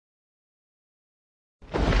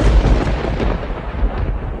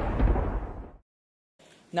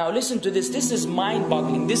Now listen to this. This is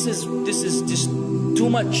mind-boggling. This is just too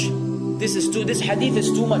much. This hadith is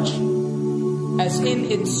too much. As in,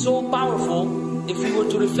 it's so powerful. If you were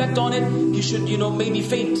to reflect on it, you should, maybe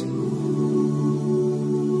faint.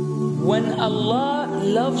 When Allah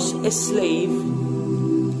loves a slave,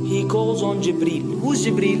 He calls on Jibreel. Who's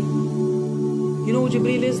Jibreel? You know who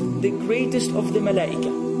Jibreel is? The greatest of the malaika,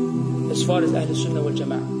 as far as Ahl Sunnah wal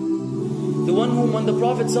Jama'ah. The one whom when the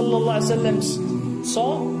Prophet ﷺ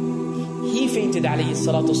saw, he fainted alayhi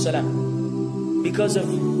salatu wasalam, because of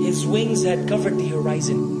his wings had covered the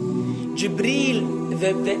horizon. Jibreel,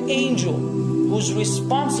 the angel who's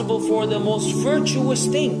responsible for the most virtuous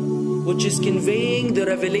thing, which is conveying the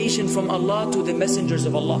revelation from Allah to the messengers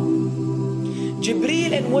of Allah.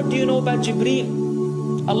 Jibreel, and what do you know about Jibreel?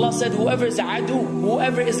 Allah said, whoever is adu,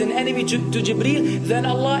 whoever is an enemy to Jibreel, then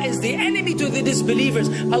Allah is the enemy to the disbelievers.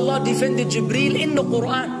 Allah defended Jibreel in the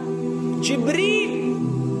Quran. Jibreel,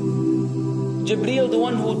 the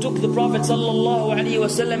one who took the Prophet sallallahu alaihi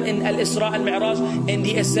wasallam in Al-Isra al-Mi'raj, in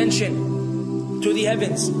the ascension to the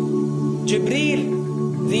heavens. Jibreel,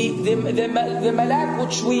 the malak,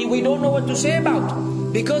 which we don't know what to say about,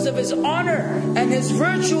 because of his honor and his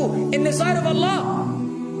virtue in the sight of Allah.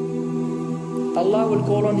 Allah will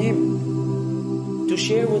call on him to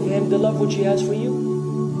share with him the love which He has for you.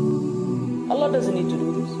 Allah doesn't need to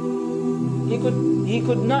do this. He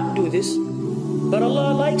could not do this, but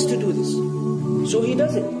Allah likes to do this, so He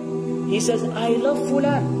does it. He says, I love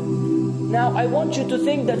Fulan. Now I want you to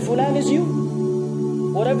think that Fulan is you.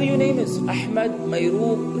 Whatever your name is, Ahmad,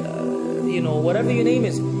 Mayroub, whatever your name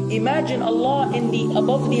is. Imagine Allah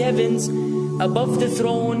above the heavens, above the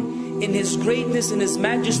throne, in His greatness and His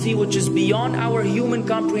majesty, which is beyond our human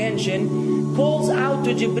comprehension, calls out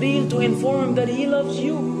to Jibreel to inform him that He loves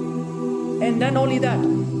you. And then only that,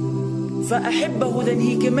 فَأَحِبَّهُ, then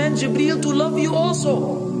He commands Jibreel to love you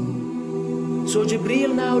also. So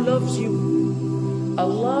Jibreel now loves you.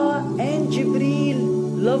 Allah and Jibreel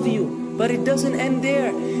love you. But it doesn't end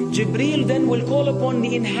there. Jibreel then will call upon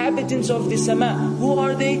the inhabitants of the sama. Who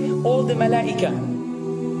are they? All the malaika.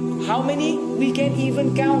 How many? We can't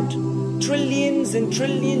even count. Trillions and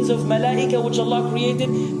trillions of malaika which Allah created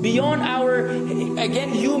beyond our, again,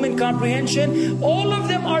 human comprehension. All of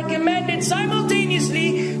them are commanded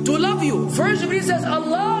simultaneously to love you. First Jibreel says,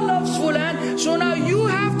 Allah loves Fulan, so now you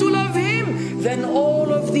have to love him. Then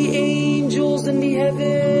all of the angels in the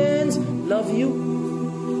heavens love you.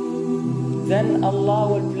 Then Allah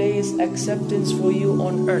will place acceptance for you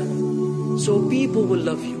on earth. So people will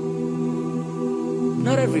love you.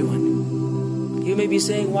 Not everyone. You may be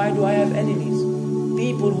saying, why do I have enemies?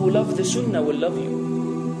 People who love the Sunnah will love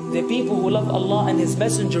you. The people who love Allah and His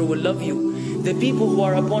Messenger will love you. The people who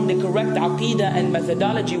are upon the correct aqidah and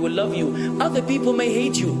methodology will love you. Other people may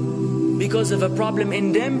hate you because of a problem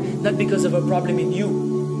in them, not because of a problem in you.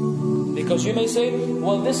 Because you may say,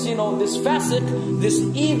 well, this fasiq, this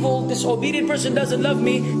evil, disobedient person doesn't love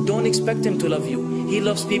me. Don't expect him to love you. He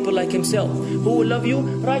loves people like himself. Who will love you?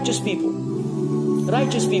 Righteous people.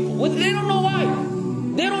 Righteous people. They don't know why.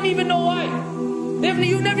 They don't even know why.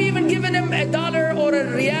 You've never even given them $1 or a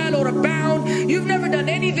riyal or a pound. You've never done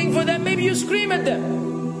anything for them. Maybe you scream at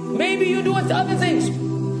them. Maybe you do other things.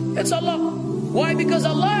 It's Allah. Why? Because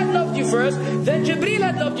Allah had loved you first, then Jibreel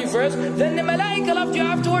had loved you first, then the malaika loved you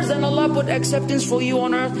afterwards, then Allah put acceptance for you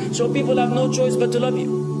on earth, so people have no choice but to love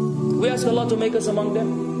you. We ask Allah to make us among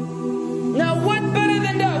them. Now what better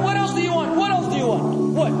than that? What else do you want? What else do you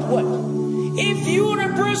want? What? If you're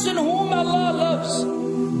a person whom Allah loves,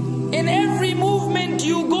 in every movement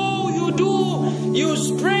you go, you do, you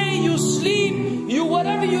pray, you sleep,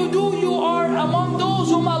 whatever you do, you are among those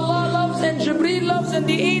whom Allah loves and Jibreel loves and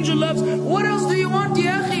the angel loves. What else do you want,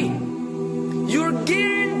 ya akhi? You're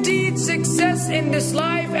guaranteed success in this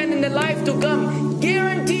life and in the life to come.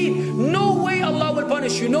 Guaranteed. No way Allah will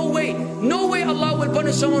punish you. No way. No way Allah will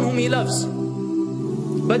punish someone whom He loves.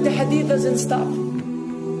 But the hadith doesn't stop.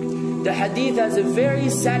 The hadith has a very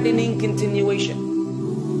saddening continuation,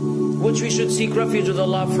 which we should seek refuge with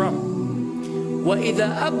Allah from.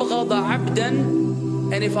 وَإِذَا أَبْغَضَ عَبْدًا,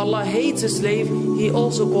 and if Allah hates a slave, He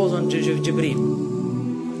also calls on Jibreel.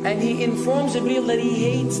 And He informs Jibreel that He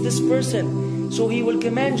hates this person. So He will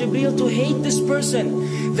command Jibreel to hate this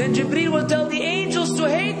person. Then Jibreel will tell the angels to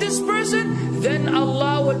hate this person. Then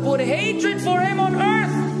Allah will put hatred for him on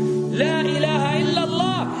earth. La ilaha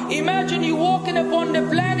illallah. Imagine you walking upon the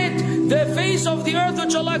planet, the face of the earth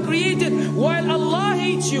which Allah created, while Allah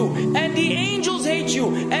hates you, and the angels hate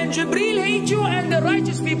you, and Jibreel hate you, and the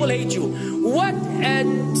righteous people hate you. What a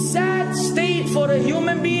sad state for a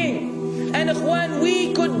human being. And ikhwan,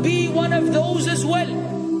 we could be one of those as well.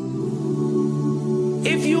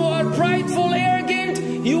 If you are prideful, arrogant,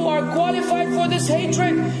 you are qualified for this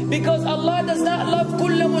hatred, because Allah does not love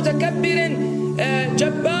kulla mutakabbirin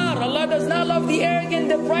jabbar. Allah does not love the arrogant,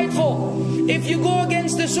 the prideful. If you go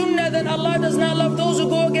against the sunnah, then Allah does not love those who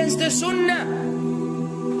go against the sunnah.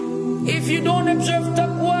 If you don't observe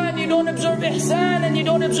taqwa, and you don't observe ihsan, and you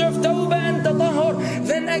don't observe tawbah and tatahur,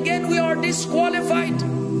 then again we are disqualified.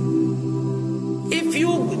 If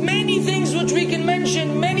you, many things which we can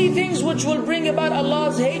mention, many things which will bring about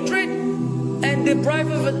Allah's hatred and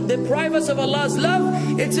deprive us of Allah's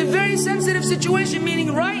love. It's a very sensitive situation,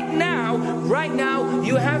 meaning right now,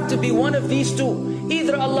 you have to be one of these two.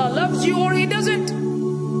 Either Allah loves you or He doesn't.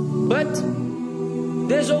 But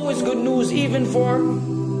there's always good news even for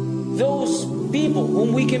those people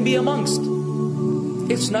whom we can be amongst.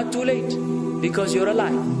 It's not too late because you're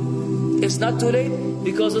alive. It's not too late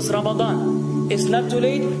because it's Ramadan. It's not too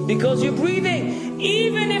late because you're breathing.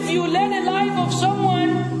 Even if you led a life of someone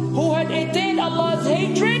who had attained Allah's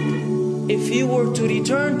hatred, if you were to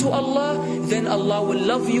return to Allah, then Allah will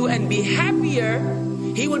love you and be happier.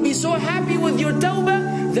 He will be so happy with your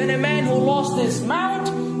tawbah than a man who lost his mount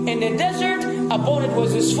in the desert. Upon it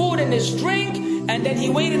was his food and his drink, and then he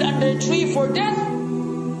waited under a tree for death.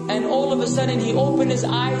 And all of a sudden he opened his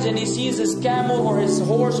eyes and he sees his camel or his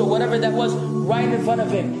horse or whatever that was right in front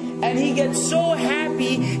of him. And he gets so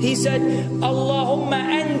happy, he said, Allahumma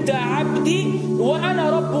anta abdi wa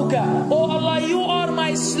ana rabbuka. Oh Allah, you are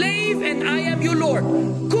my slave and I am your Lord.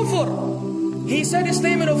 Kufr. He said a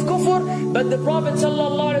statement of kufr, but the Prophet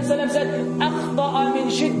ﷺ said, أَخْطَأَ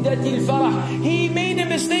مِنْ شِدَّةِ الْفَرَحِ. He made a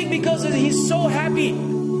mistake because he's so happy.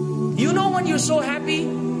 You know when you're so happy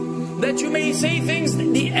that you may say things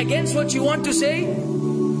against what you want to say?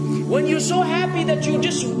 When you're so happy that you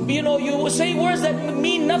just, you say words that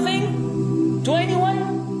mean nothing to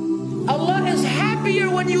anyone? Allah is happier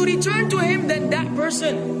when you return to Him than that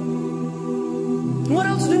person. What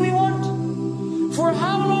else do we want? For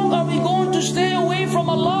how long are we going to stay away from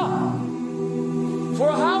Allah?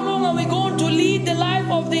 For how long are we going to lead the life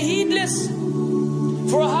of the heedless?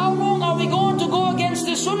 For how long are we going to go against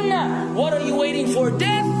the sunnah? What are you waiting for?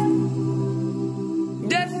 Death?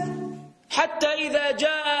 Death. حتى إذا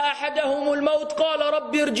جاء أحدهم الموت قال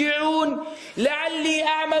رب ارجعون لعلي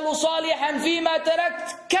أعمل صالحا فيما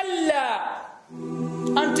تركت كلا.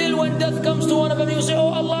 Until when death comes to one of them, you say,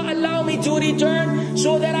 oh Allah, allow me to return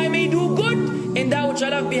so that I may do good in that which I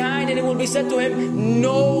left behind. And it will be said to him,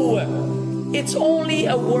 no, it's only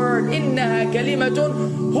a word. إنها كلمة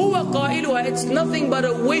هو قائلها. It's nothing but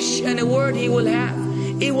a wish and a word he will have.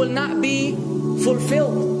 It will not be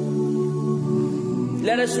fulfilled.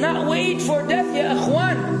 Let us not wait for death, ya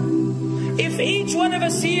akhwan. If each one of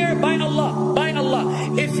us here, by Allah,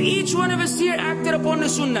 if each one of us here acted upon the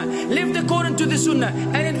sunnah, lived according to the sunnah,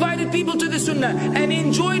 and invited people to the sunnah, and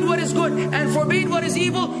enjoyed what is good, and forbade what is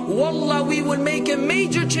evil, wallah, we will make a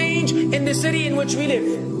major change in the city in which we live.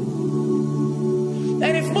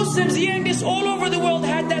 And if Muslims here and this all over the world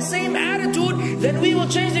had that same attitude, then we will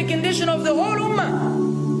change the condition of the whole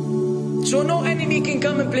ummah. So no enemy can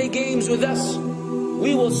come and play games with us.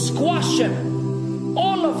 We will squash them,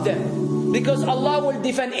 all of them. Because Allah will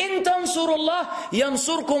defend. إِن تَنْصُرُ اللَّهِ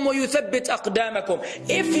يَنْصُرْكُمْ وَيُثَبِّتْ أَقْدَامَكُمْ.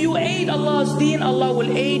 If you aid Allah's deen, Allah will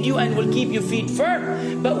aid you and will keep your feet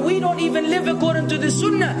firm. But we don't even live according to the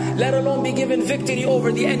sunnah, let alone be given victory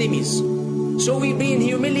over the enemies. So we're being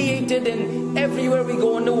humiliated in everywhere we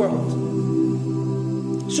go in the world.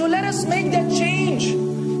 So let us make that change.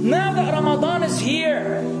 Now that Ramadan is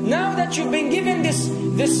here, now that you've been given this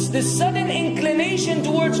sudden inclination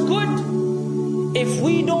towards good, if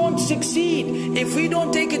we don't succeed, if we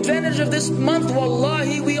don't take advantage of this month,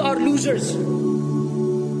 wallahi, we are losers.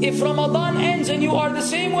 If Ramadan ends and you are the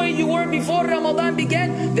same way you were before Ramadan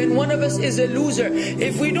began, then one of us is a loser.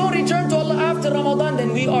 If we don't return to Allah after Ramadan,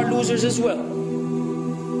 then we are losers as well.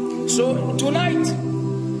 So tonight,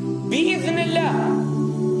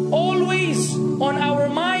 bi'idhnillah, always on our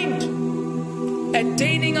mind,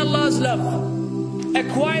 attaining Allah's love,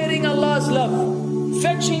 acquiring Allah's love,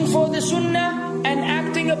 fetching for the sunnah, and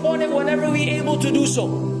acting upon it whenever we're able to do so.